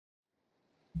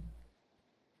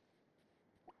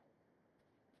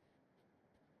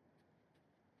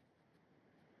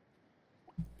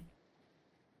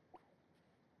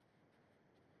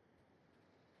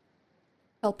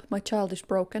Help, my child is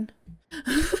broken.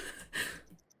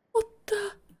 What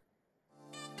the?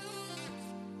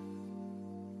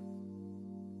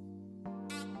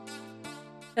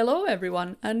 Hello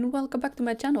everyone and welcome back to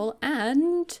my channel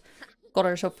and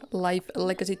Colors of Life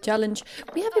Legacy Challenge.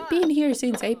 We haven't been here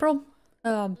since April,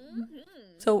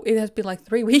 so it has been like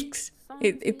 3 weeks.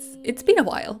 It's been a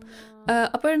while.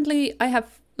 Apparently I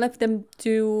have left them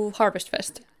to Harvest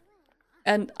Fest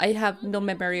and I have no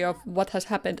memory of what has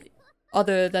happened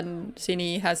other than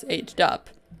Sini has aged up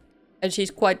and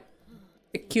she's quite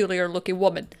peculiar looking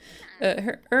woman.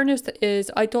 Ernest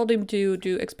is, I told him to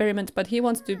do experiments, but he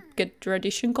wants to get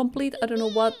tradition complete. I don't know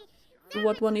what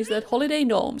one is that. Holiday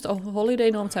gnomes. Oh,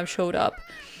 holiday gnomes have showed up.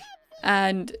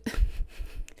 And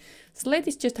Slate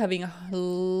is just having a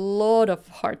lot of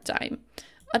hard time.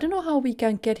 I don't know how we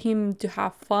can get him to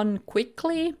have fun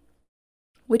quickly.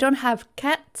 We don't have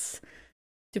cats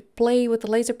to play with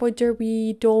the laser pointer.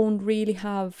 We don't really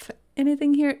have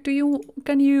anything here.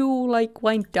 Can you like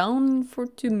wind down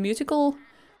to musical?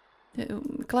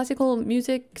 Classical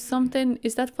music, something?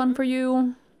 Is that fun for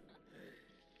you?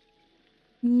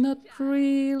 Not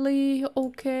really.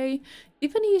 Okay.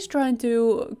 Even he's trying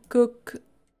to cook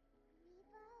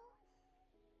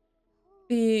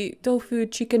the tofu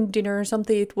chicken dinner or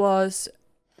something it was.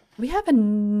 We have a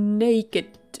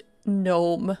naked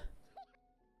gnome.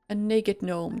 A naked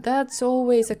gnome. That's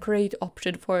always a great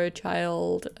option for a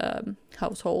child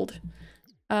household.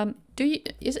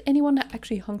 Is anyone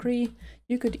actually hungry?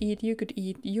 You could eat, you could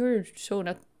eat. You're so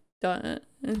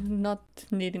not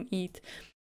needing eat.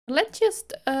 Let's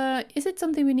just, is it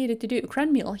something we needed to do?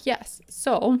 Grand meal, yes.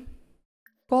 So,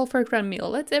 call for a grand meal.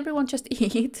 Let's everyone just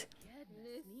eat.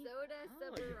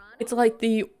 It's like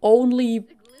the only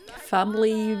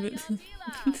family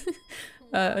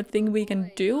thing we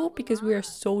can do because we are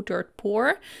so dirt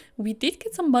poor. We did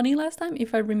get some money last time,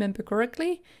 if I remember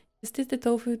correctly. Is this the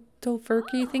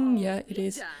tofurkey thing? Yeah, it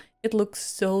is. It looks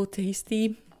so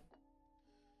tasty.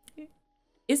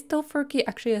 Is tofurkey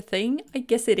actually a thing? I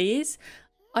guess it is.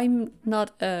 I'm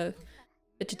not a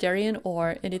vegetarian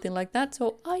or anything like that,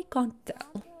 so I can't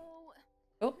tell.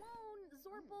 Oh.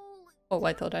 Oh,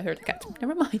 I thought I heard a cat.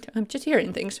 Never mind, I'm just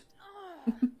hearing things.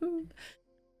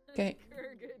 Okay.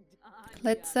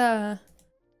 Let's, are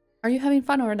you having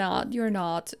fun or not? You're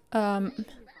not.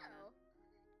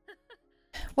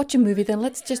 Watch a movie then.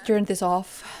 Let's just turn this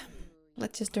off.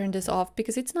 Let's just turn this off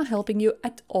because it's not helping you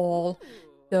at all.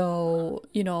 So,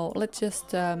 you know, let's just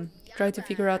try to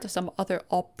figure out some other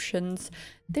options.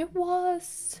 There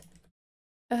was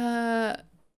a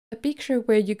picture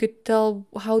where you could tell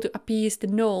how to appease the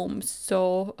gnomes.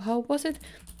 So, how was it?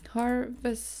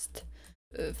 Harvest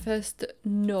Fest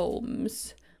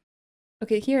gnomes.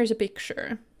 Okay, here's a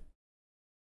picture.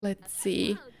 Let's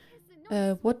see.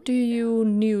 What do you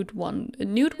nude one? A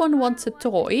nude one wants a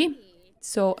toy.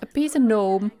 So appease a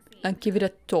gnome and give it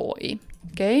a toy.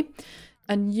 Okay?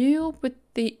 And you with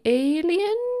the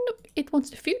alien, it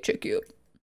wants the future cube.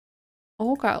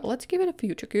 Okay, let's give it a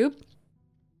future cube.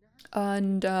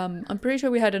 And I'm pretty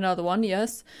sure we had another one,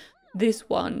 yes. This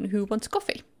one who wants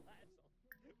coffee.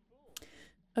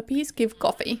 Appease, give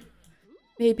coffee.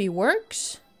 Maybe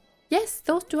works? Yes,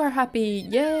 those two are happy.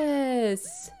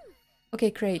 Yes! Okay,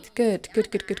 great. Good.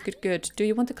 Do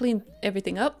you want to clean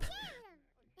everything up?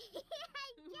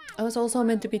 I was also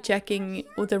meant to be checking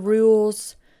with the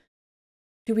rules.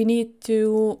 Do we need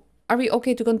to... Are we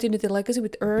okay to continue the legacy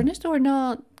with Ernest or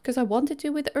not? Because I wanted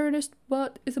to with Ernest,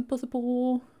 but is it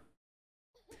possible?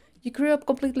 You grew up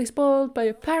completely spoiled by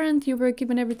your parent. You were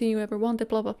given everything you ever wanted,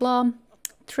 blah, blah, blah.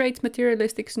 Traits,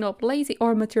 materialistic snob, lazy,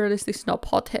 or materialistic snob,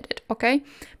 hot-headed. Okay?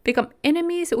 Become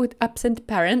enemies with absent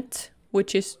parent,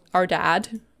 which is our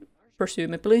dad,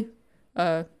 presumably.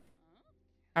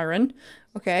 Aaron.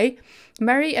 Okay.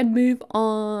 Marry and move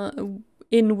on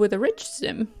in with a rich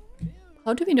sim.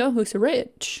 How do we know who's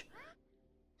rich?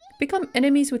 Become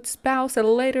enemies with spouse and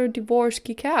later divorce,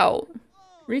 kick out.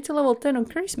 Reach a level 10 on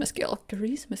charisma skill.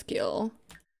 Charisma skill.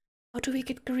 How do we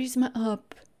get charisma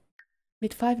up?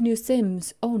 Meet 5 new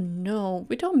sims. Oh no,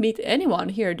 we don't meet anyone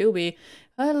here, do we?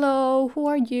 Hello, who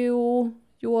are you?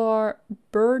 You are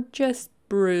Burgess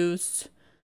Bruce.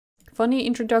 Funny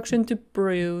introduction to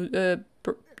Bruce.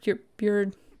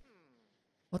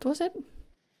 What was it?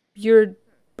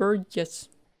 Burgess.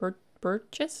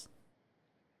 Burgess?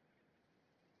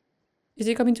 Is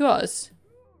he coming to us?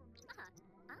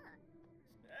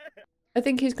 I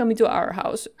think he's coming to our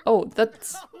house. Oh,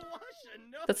 that's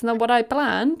not what I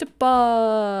planned,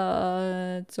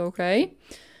 but it's okay.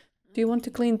 Do you want to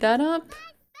clean that up?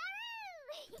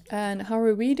 And how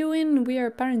are we doing? We are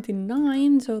apparently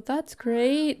 9, so that's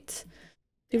great.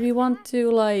 Do we want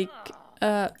to like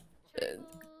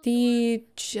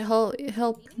Teach,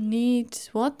 help needs,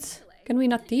 what? Can we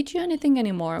not teach you anything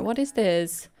anymore? What is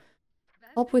this?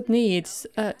 Help with needs,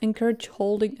 encourage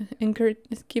holding, encourage,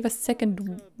 give a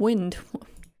second wind.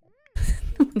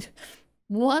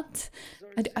 What?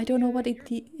 I don't know what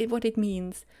it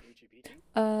means.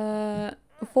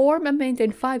 Form and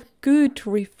maintain 5 good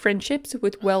friendships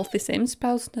with wealthy Sims,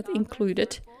 spouse not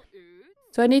included.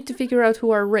 So I need to figure out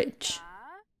who are rich.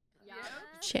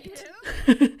 Shit.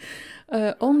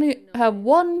 Only have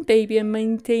 1 baby and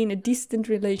maintain a distant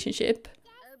relationship.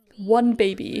 1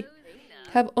 baby.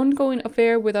 Have ongoing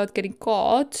affair without getting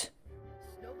caught.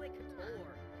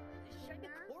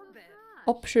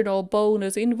 Optional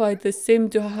bonus. Invite the sim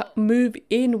to move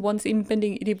in once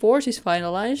impending divorce is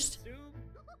finalized.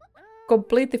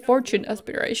 Complete the fortune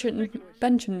aspiration.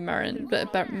 Pension baron.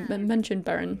 Mention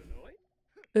baron.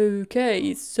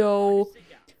 Okay, so...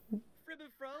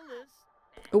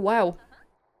 Oh, wow.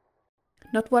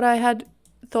 Not what I had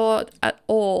thought at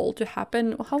all to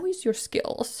happen. How is your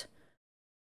skills?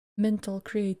 Mental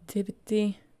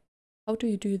creativity. How do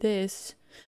you do this?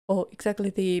 Oh, exactly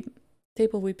the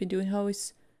table we've been doing. How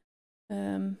is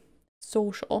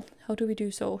social? How do we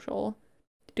do social?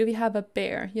 Do we have a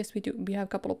bear? Yes, we do. We have a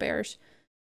couple of bears.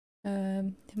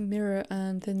 Mirror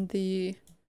and then the...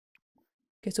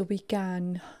 Okay, so we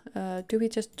can... do we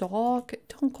just talk?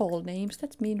 Don't call names.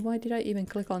 That's mean. Why did I even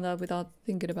click on that without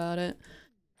thinking about it?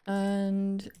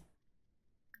 And...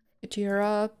 cheer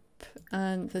up.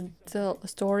 And then tell a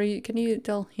story. Can you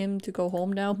tell him to go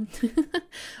home now?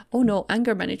 Oh no,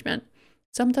 anger management.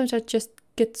 Sometimes I just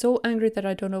get so angry that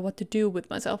I don't know what to do with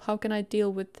myself. How can I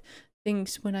deal with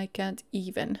things when I can't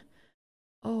even?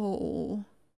 Oh.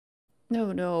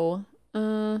 No.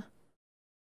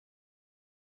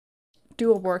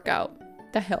 Do a workout.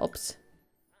 That helps.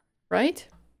 Right?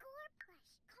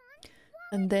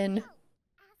 And then...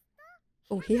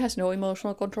 Oh, he has no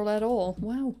emotional control at all.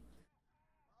 Wow.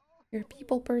 You're a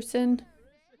people person.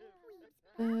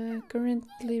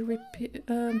 Currently repeat...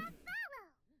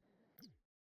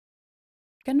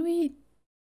 Can we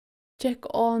check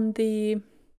on the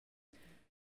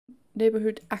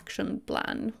neighborhood action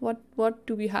plan? What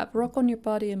do we have? Rock on your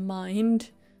body and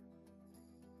mind.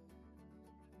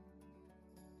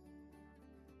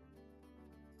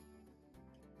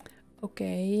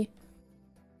 Okay.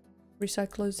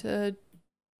 Recyclers.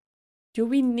 Do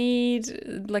we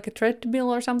need like a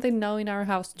treadmill or something now in our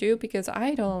house too? Because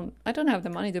I don't have the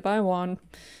money to buy one.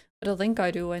 I don't think I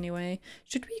do anyway.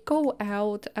 Should we go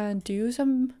out and do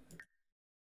some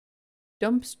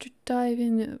dumpster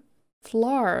diving?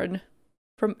 Flarn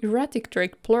from erratic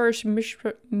Drake Plursh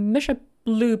Misha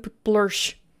Loop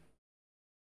Blursh.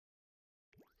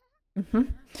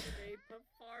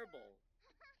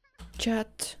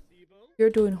 Chat.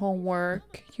 You're doing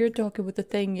homework. You're talking with the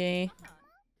thingy.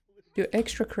 Do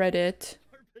extra credit.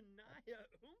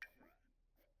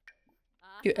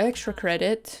 Do extra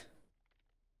credit.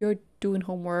 You're doing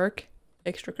homework.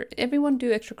 Extra credit. Everyone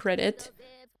do extra credit.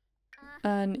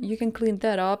 And you can clean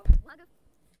that up.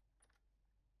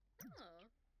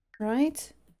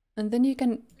 Right? And then you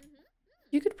can...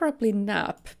 You could probably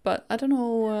nap, but I don't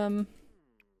know...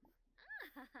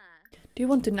 Do you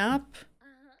want to nap?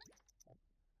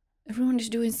 Everyone is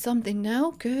doing something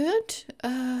now. Good.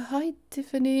 Hi,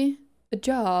 Tiffany. A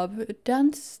job. A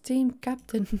dance team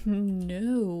captain.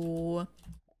 No.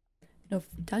 No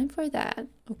time for that.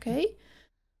 Okay.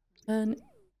 And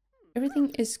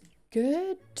everything is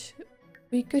good.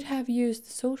 We could have used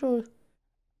social...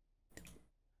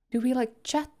 Do we like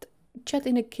chat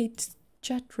in a kid's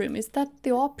chat room? Is that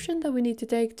the option that we need to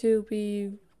take to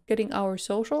be getting our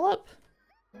social up?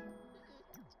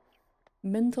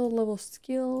 Mental level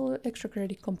skill, extra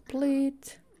credit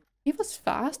complete. He was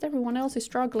fast, everyone else is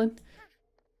struggling.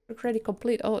 Extra credit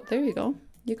complete. Oh, there you go.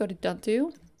 You got it done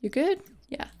too. You good?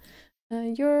 Yeah.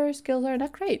 Your skills are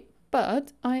not great,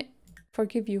 but I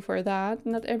forgive you for that.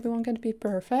 Not everyone can be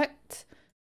perfect.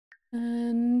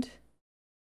 And...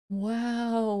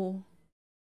 Wow.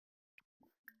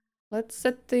 Let's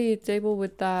set the table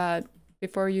with that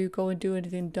before you go and do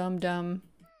anything dumb.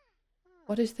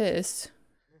 What is this?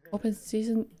 Open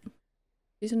season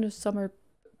of summer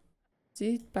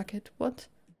seed packet. What?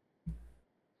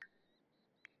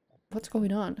 What's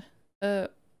going on?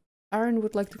 Aaron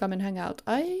would like to come and hang out.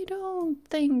 I don't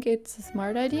think it's a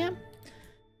smart idea.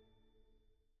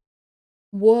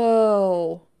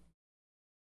 Whoa.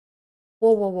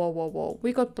 Whoa.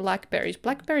 We got blackberries.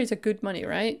 Blackberries are good money,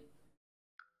 right?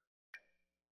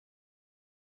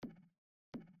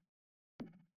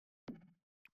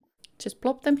 Just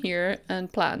plop them here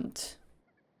and plant.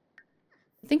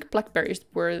 think blackberries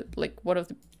were like one of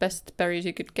the best berries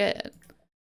you could get.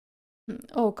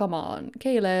 Oh, come on.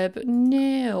 Caleb,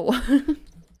 no.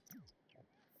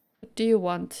 What do you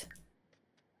want?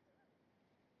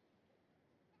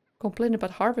 Complain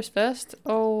about Harvest Fest?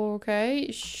 Okay,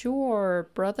 sure,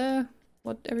 brother.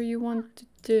 Whatever you want to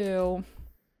do.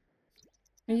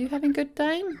 Are you having a good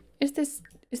time? Is this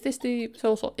the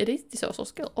social? It is the social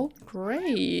skill. Oh,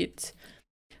 great.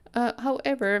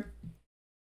 However,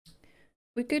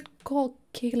 we could call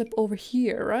Caleb over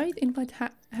here, right? Invite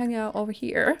hang out over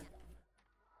here.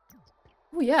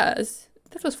 Oh yes,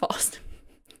 that was fast.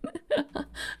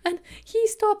 And he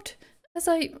stopped as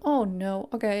I... Oh no,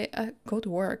 okay, go to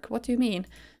work. What do you mean?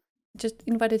 Just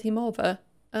invited him over.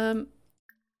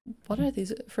 What are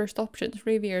these first options?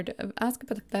 Revered. Ask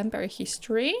about the vampire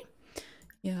history.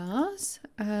 Yes.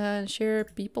 Share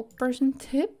people person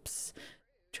tips.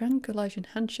 Tranquilization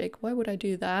handshake. Why would I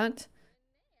do that?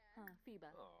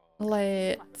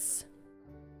 Let's...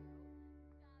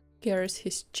 Garrus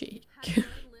his cheek.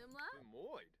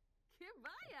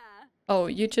 Oh,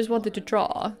 you just wanted to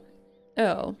draw.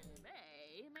 Oh.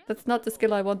 That's not the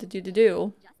skill I wanted you to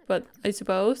do. But I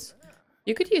suppose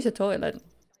you could use a toilet.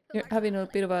 You're having a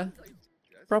bit of a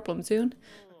problem soon.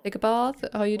 Take a bath.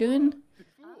 How you doing?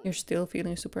 You're still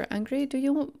feeling super angry. Do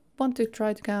you want to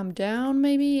try to calm down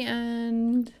maybe?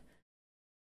 And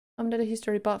I'm not a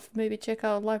history buff. Maybe check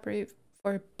out library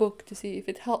for a book to see if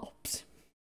it helps.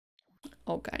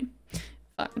 Okay.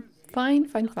 Fine. Fine,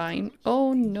 fine, fine.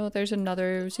 Oh no, there's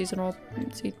another seasonal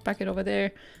seed packet over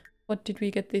there. What did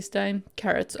we get this time?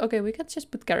 Carrots. Okay, we can just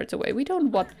put carrots away. We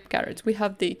don't want carrots. We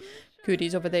have the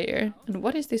goodies over there. And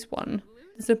what is this one?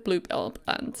 It's a bluebell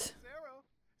plant.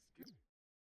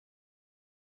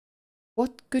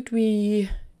 What could we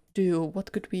do?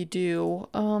 What could we do?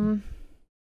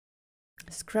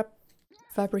 Scrap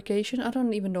fabrication. I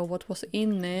don't even know what was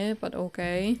in there, but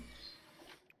okay.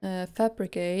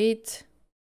 Fabricate.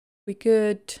 We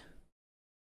could...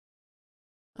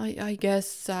 I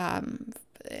guess,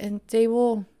 end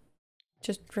table.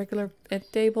 Just regular end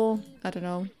table. I don't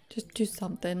know. Just do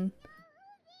something.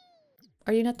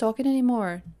 Are you not talking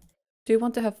anymore? Do you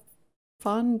want to have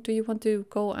fun? Do you want to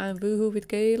go and woohoo with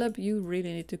Caleb? You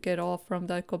really need to get off from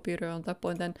that computer on that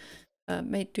point then.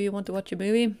 Mate, do you want to watch a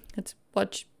movie? Let's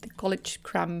watch the college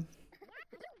cram.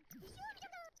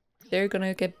 They're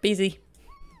gonna get busy.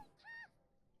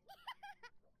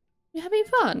 You having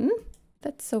fun?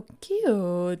 That's so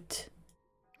cute.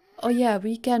 Oh yeah,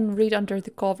 we can read under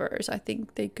the covers. I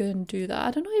think they can do that.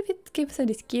 I don't know if it gives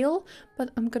any skill,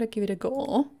 but I'm gonna give it a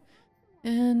go.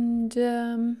 And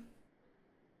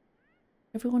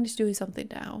everyone is doing something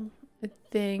now. I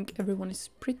think everyone is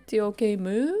pretty okay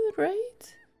mood,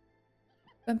 right?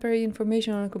 Vampire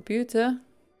information on a computer.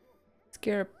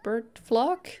 Scare a bird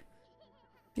flock.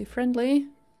 Be friendly.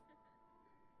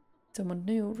 Someone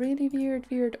new. Really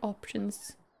weird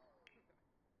options.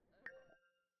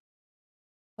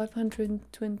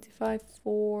 525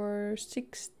 for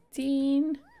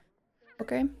 16.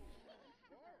 Okay.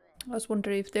 I was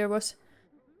wondering if there was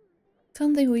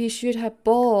something we should have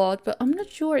bought, but I'm not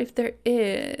sure if there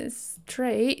is.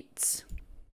 Traits.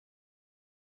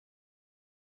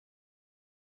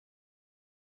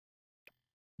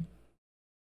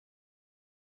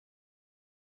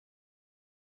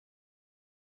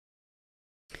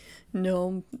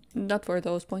 No, not for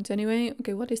those points anyway.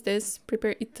 Okay, what is this?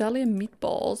 Prepare Italian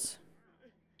meatballs.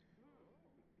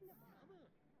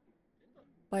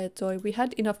 Buy a toy. We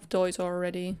had enough toys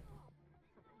already.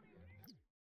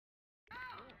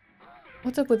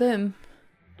 What's up with him?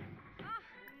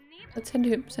 Let's send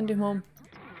him home.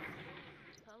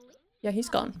 Yeah, he's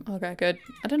gone. Okay, good.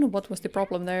 I don't know what was the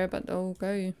problem there, but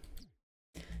okay.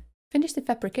 Finish the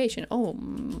fabrication. Oh,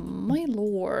 my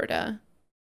lord. Are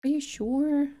you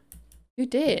sure? You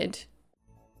did.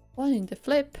 What in the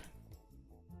flip?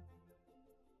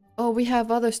 Oh, we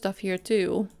have other stuff here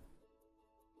too.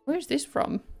 Where's this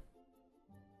from?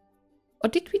 Or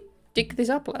did we dig this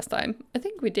up last time? I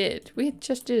think we did. We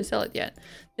just didn't sell it yet.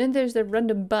 Then there's the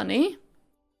random bunny.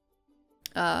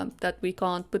 That we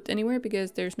can't put anywhere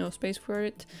because there's no space for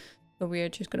it. So we are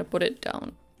just gonna put it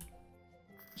down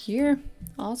here.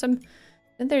 Awesome.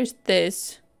 Then there's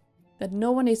this that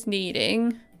no one is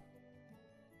needing,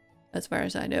 as far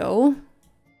as I know.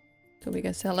 So we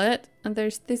can sell it. And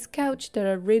there's this couch that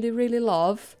I really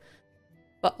love.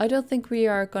 But I don't think we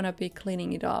are gonna be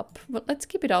cleaning it up. But let's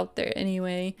keep it out there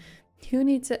anyway. Who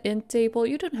needs an end table?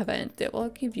 You don't have an end table. I'll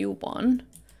give you one.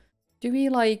 Do we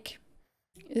like...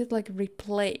 Is it like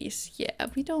replace? Yeah,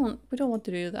 we don't want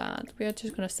to do that. We are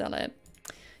just gonna sell it.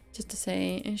 Just to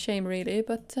say, a shame really,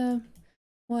 but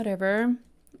whatever.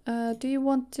 Do you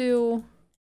want to...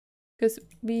 Because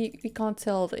we can't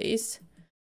sell these.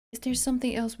 Is there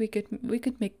something else we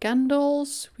could make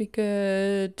candles? We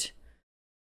could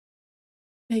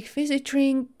make fizzy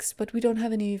drinks, but we don't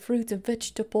have any fruits and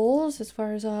vegetables. As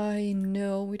far as I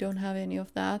know, we don't have any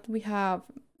of that. We have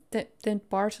 10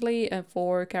 parsley and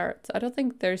 4 carrots. I don't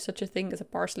think there's such a thing as a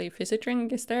parsley fizzy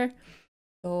drink, is there?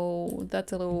 So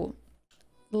that's a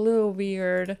little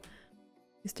weird.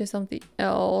 Is there something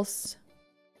else?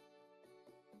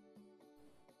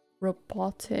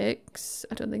 Robotics.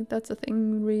 I don't think that's a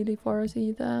thing really for us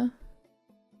either.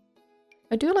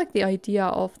 I do like the idea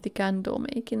of the candle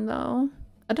making though.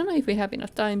 I don't know if we have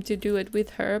enough time to do it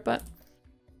with her, but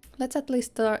let's at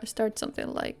least start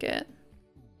something like it.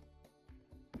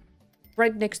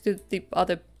 Right next to the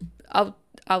other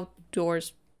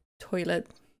outdoors toilet.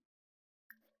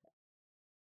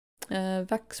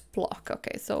 Wax block.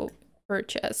 Okay, so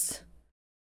purchase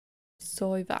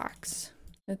soy wax.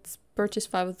 Let's purchase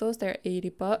 5 of those. They're 80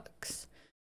 bucks.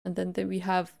 And then we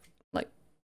have like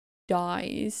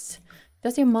dyes.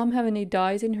 Does your mom have any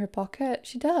dyes in her pocket?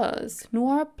 She does.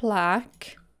 Noir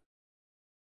black.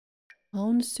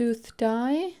 Bone Sooth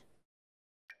dye.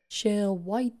 Shale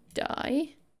white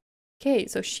dye. Okay,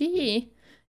 so she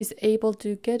is able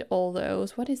to get all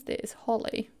those. What is this?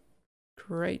 Holly.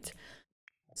 Great.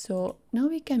 So now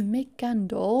we can make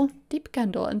candle, dip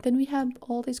candle, and then we have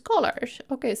all these colors.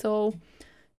 Okay, so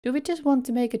do we just want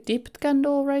to make a dipped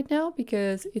candle right now?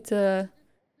 Because it's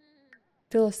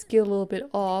still a skill a little bit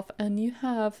off, and you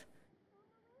have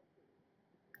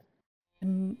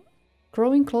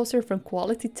growing closer from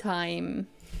quality time.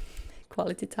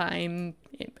 Quality time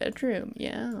in bedroom,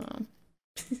 yeah.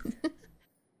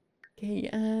 Okay,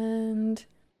 and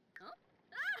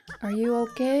are you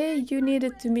okay? You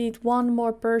needed to meet one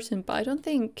more person, but I don't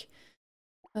think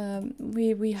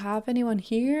we have anyone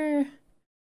here.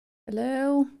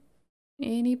 Hello?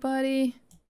 Anybody?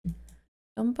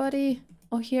 Somebody?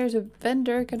 Oh, here's a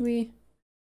vendor. Can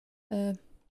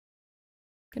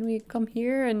we come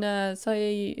here and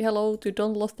say hello to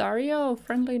Don Lothario?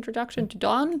 Friendly introduction to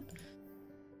Don?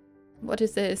 What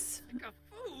is this?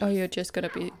 Oh, you're just gonna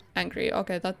be angry.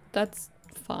 Okay, that's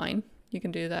fine. You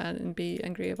can do that and be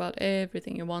angry about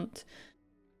everything you want.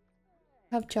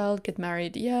 Have child, get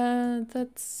married. Yeah,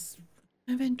 that's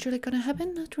eventually gonna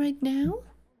happen. Not right now.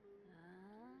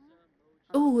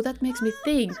 Oh, that makes me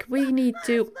think. We need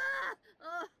to...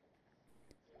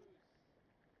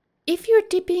 If you're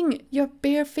dipping your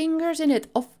bare fingers in it,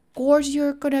 of course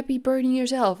you're gonna be burning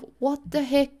yourself. What the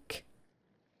heck?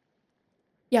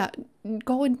 Yeah,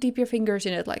 go and dip your fingers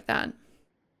in it like that.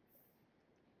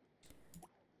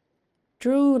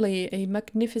 Truly a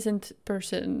magnificent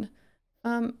person.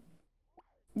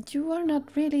 You are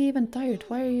not really even tired.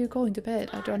 Why are you going to bed?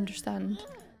 I don't understand.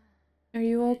 Are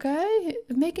you okay?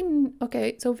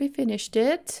 Okay, so we finished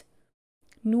it.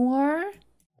 Noir.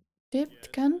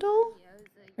 Dipped candle?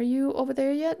 Are you over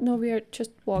there yet? No, we are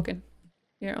just walking.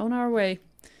 We are on our way.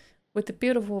 With the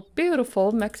beautiful,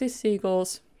 beautiful Maxi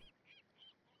seagulls.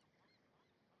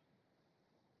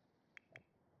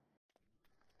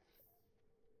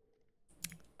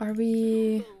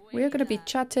 We're gonna be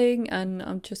chatting and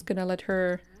I'm just gonna let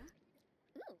her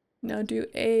now do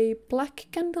a black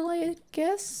candle, I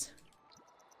guess.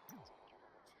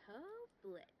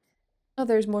 Oh,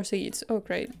 there's more seeds. Oh,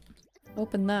 great.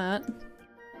 Open that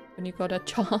when you got a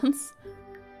chance.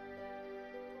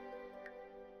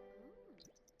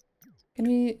 Can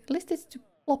we list this to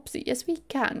Flopsy? Yes, we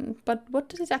can. But what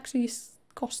does it actually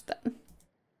cost then?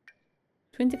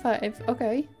 25.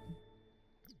 Okay.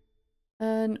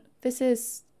 And this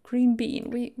is green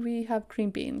bean. We have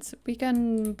green beans. We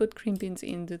can put green beans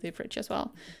into the fridge as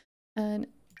well. And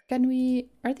can we...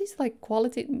 Are these like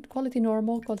quality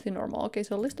normal? Quality normal. Okay,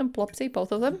 so list and Plopsy,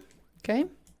 both of them. Okay.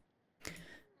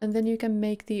 And then you can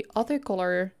make the other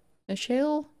color a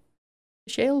shale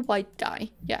white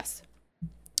dye. Yes.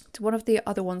 It's one of the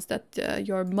other ones that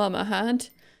your mama had.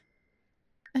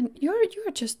 And you're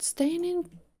just staying in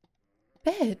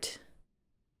bed.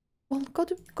 Well, go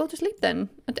to sleep then.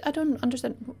 I don't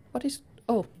understand. What is...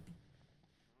 Oh.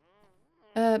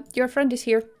 Your friend is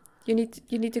here. You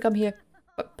need to come here.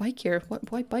 Bike here?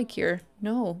 Why bike here?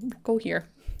 No, go here.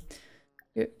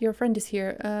 Your friend is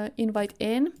here. Invite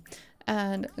in.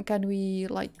 And can we,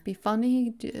 like, be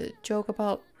funny? Joke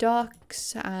about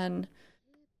ducks and...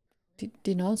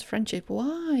 denounce friendship.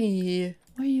 Why?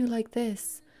 Why are you like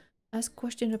this? Ask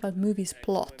question about movie's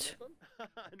plot.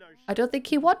 I don't think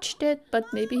he watched it,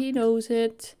 but maybe he knows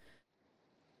it.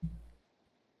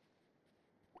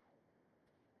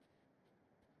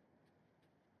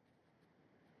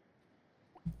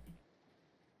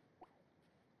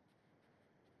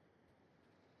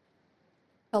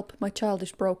 Help, my child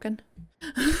is broken.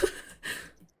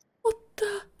 What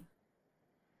the?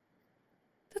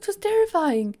 That was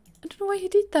terrifying. I don't know why he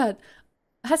did that.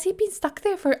 Has he been stuck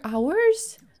there for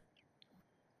hours?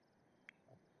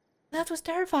 That was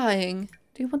terrifying.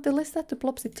 Do you want to list that to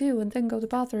Plopsy too and then go to the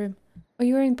bathroom? Oh,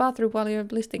 you're in bathroom while you're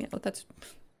listing it. Oh, that's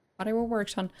whatever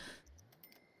works, hon.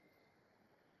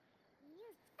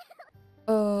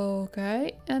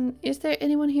 Okay, and is there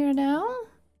anyone here now?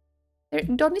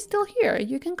 Don is still here.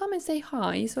 You can come and say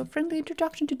hi. So friendly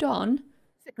introduction to Don,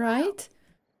 right?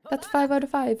 That's 5 out of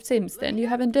 5 Sims then. You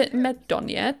haven't met Don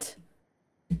yet.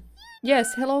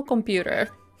 Yes, hello computer.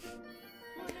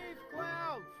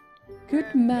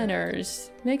 Good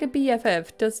manners. Make a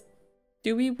BFF.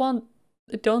 Do we want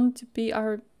Don to be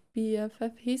our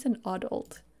BFF? He's an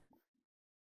adult.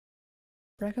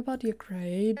 Brag about your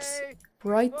grades.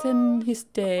 Brighten his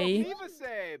day.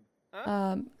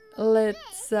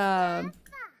 Let's ask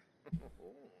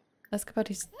about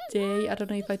his day. I don't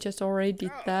know if I just already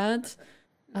did that.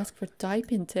 Ask for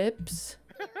typing tips.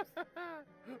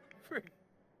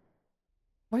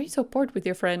 Why are you so bored with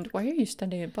your friend? Why are you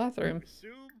standing in the bathroom?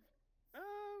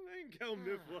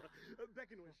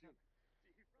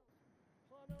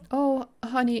 Oh,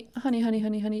 honey,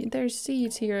 there's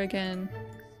seeds here again.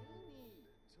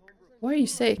 Why are you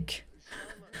sick?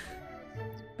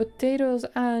 Potatoes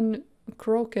and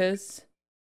crocus.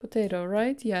 Potato,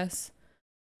 right? Yes.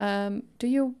 Do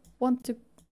you want to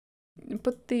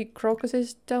put the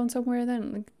crocuses down somewhere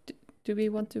then? Like, do we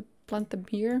want to plant them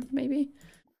here, maybe?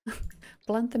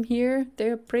 Plant them here.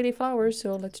 They're pretty flowers,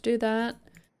 so let's do that.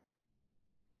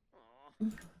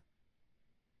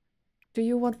 Do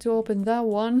you want to open that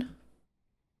one?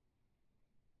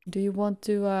 Do you want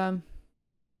to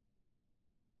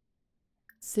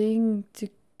sing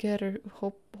together?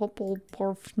 Hopple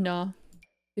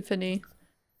Tiffany.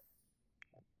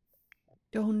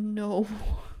 Don't know.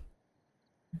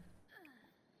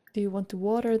 Do you want to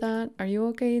water that? Are you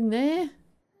okay in there?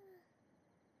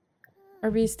 Are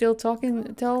we still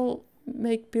talking? Build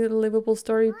a livable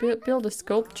story, build a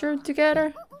sculpture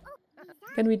together?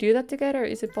 Can we do that together?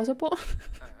 Is it possible?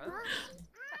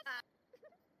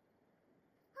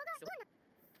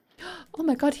 Oh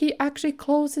my god, he actually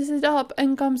closes it up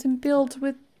and comes and builds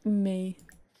with me.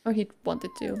 Or he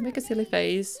wanted to. Make a silly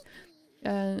face.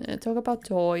 And talk about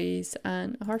toys.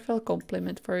 And a heartfelt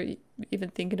compliment for even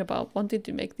thinking about wanting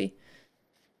to make the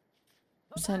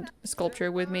sand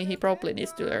sculpture with me. He probably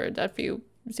needs to learn that few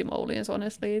simoleons,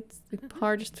 honestly. It's the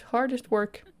hardest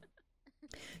work.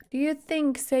 Do you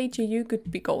think, Seiji, you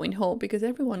could be going home? Because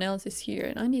everyone else is here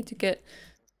and I need to get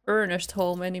Ernest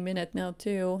home any minute now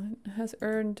too. Has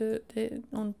earned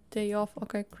on day off.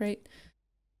 Okay, great.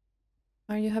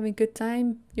 Are you having good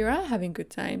time? You are having good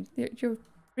time. You're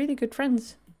really good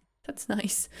friends. That's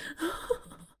nice.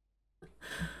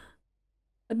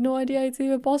 Had no idea it's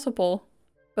even possible.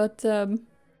 But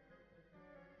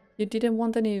you didn't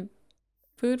want any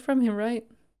food from him, right?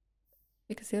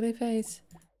 Make a silly face.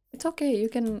 It's okay. You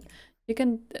can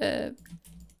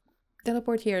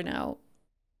teleport here now.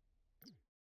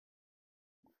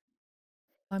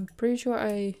 I'm pretty sure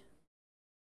I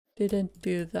didn't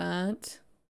do that.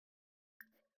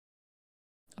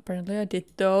 Apparently I did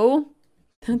though.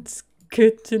 That's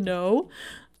good to know.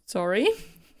 Sorry.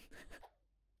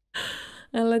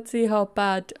 And let's see how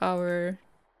bad our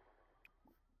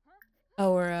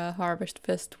Harvest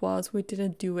Fest was. We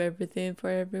didn't do everything for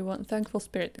everyone. Thankful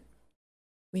spirit.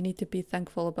 We need to be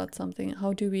thankful about something.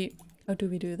 How do we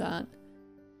do that?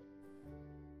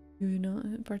 You know,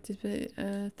 participate.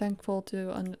 Thankful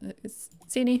to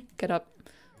Sini, get up.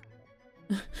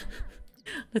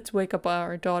 Let's wake up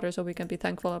our daughter so we can be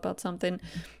thankful about something.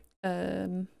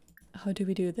 How do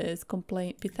we do this?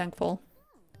 Complain. Be thankful.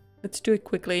 Let's do it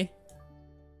quickly.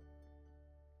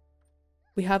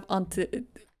 We have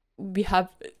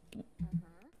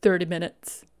 30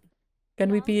 minutes. Can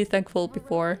we be thankful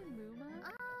before?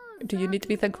 Do you need to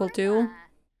be thankful too?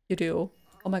 You do.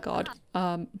 Oh my god.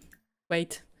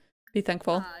 Wait. Be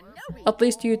thankful. At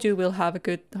least you two will have a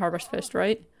good Harvest Fest,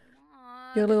 right?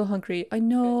 You're a little hungry. I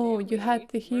know. You had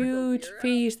the huge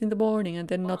feast in the morning and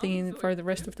then nothing for the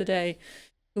rest of the day.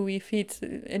 Do we feed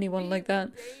anyone like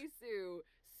that?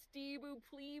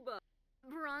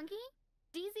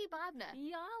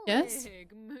 Yes?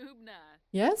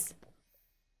 Yes?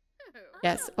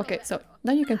 Yes. Okay, so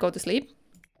now you can go to sleep.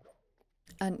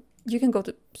 And you can go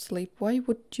to sleep. Why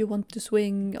would you want to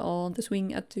swing on the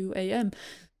swing at 2 AM?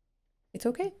 It's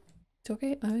okay. It's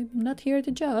okay. I'm not here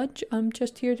to judge. I'm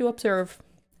just here to observe.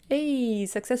 Hey,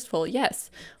 successful. Yes.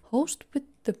 Host with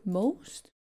the most?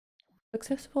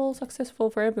 Successful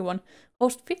for everyone.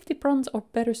 Host 50 bronze or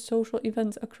better social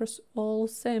events across all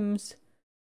Sims.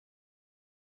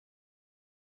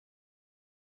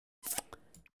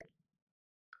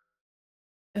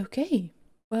 Okay.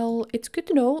 Well, it's good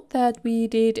to know that we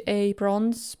did a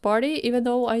bronze party, even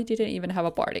though I didn't even have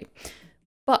a party.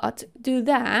 But do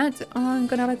that, I'm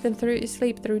gonna let them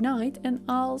sleep through night, and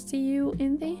I'll see you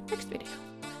in the next video.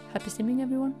 Happy simming,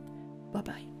 everyone.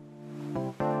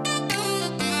 Bye-bye.